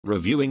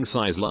Reviewing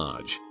size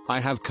large. I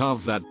have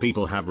calves that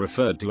people have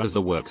referred to as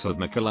the works of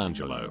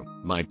Michelangelo.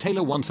 My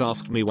tailor once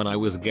asked me when I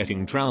was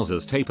getting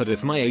trousers tapered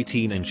if my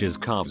 18 inches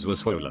calves were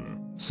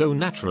swollen. So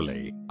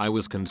naturally, I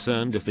was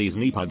concerned if these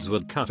knee pads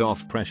would cut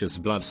off precious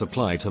blood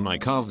supply to my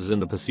calves in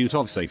the pursuit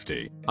of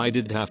safety. I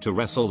did have to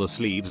wrestle the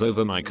sleeves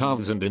over my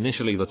calves, and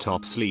initially the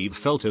top sleeve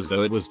felt as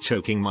though it was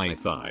choking my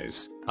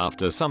thighs.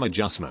 After some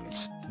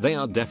adjustments, they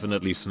are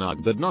definitely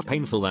snug but not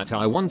painful that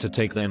I want to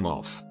take them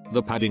off.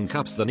 The padding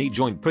cups the knee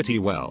joint pretty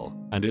well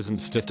and isn't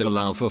stiff to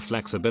allow for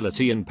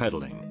flexibility in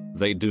pedaling.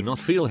 They do not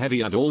feel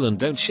heavy at all and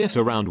don't shift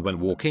around when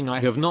walking. I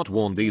have not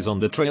worn these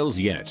on the trails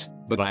yet,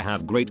 but I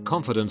have great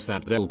confidence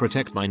that they'll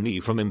protect my knee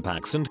from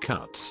impacts and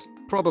cuts.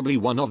 Probably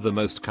one of the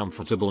most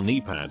comfortable knee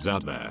pads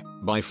out there.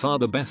 By far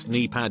the best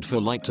knee pad for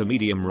light to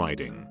medium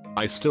riding.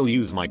 I still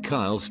use my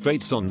Kyle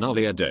straights on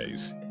gnarlier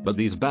days, but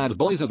these bad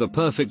boys are the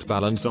perfect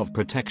balance of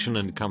protection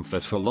and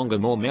comfort for longer,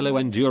 more mellow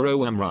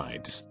enduro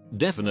rides.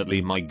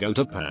 Definitely my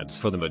go-to pads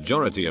for the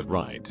majority of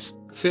rides.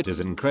 Fit is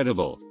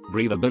incredible,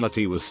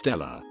 breathability was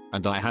stellar,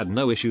 and I had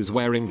no issues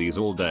wearing these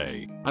all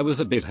day. I was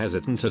a bit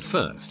hesitant at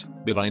first,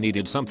 but I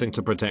needed something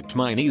to protect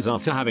my knees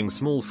after having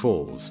small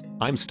falls.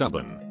 I'm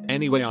stubborn.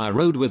 Anyway, I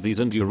rode with these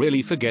and you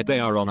really forget they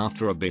are on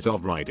after a bit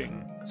of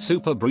riding.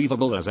 Super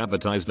breathable as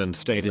advertised and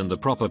stayed in the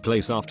proper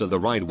place after the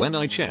ride when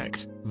I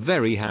checked.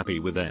 Very happy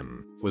with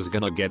them. Was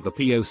gonna get the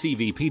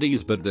POC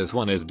VPDs, but this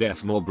one is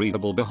def more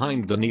breathable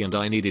behind the knee and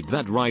I needed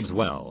that rides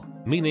well.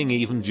 Meaning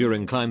even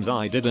during climbs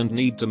I didn't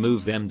need to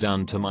move them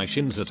down to my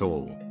shins at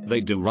all.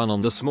 They do run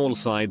on the small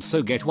side,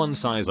 so get one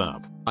size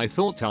up. I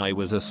thought I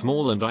was a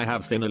small and I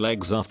have thinner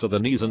legs after the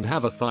knees and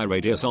have a thigh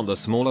radius on the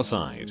smaller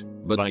side.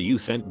 But IU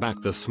sent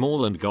back the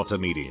small and got a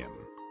medium.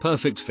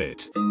 Perfect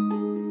fit.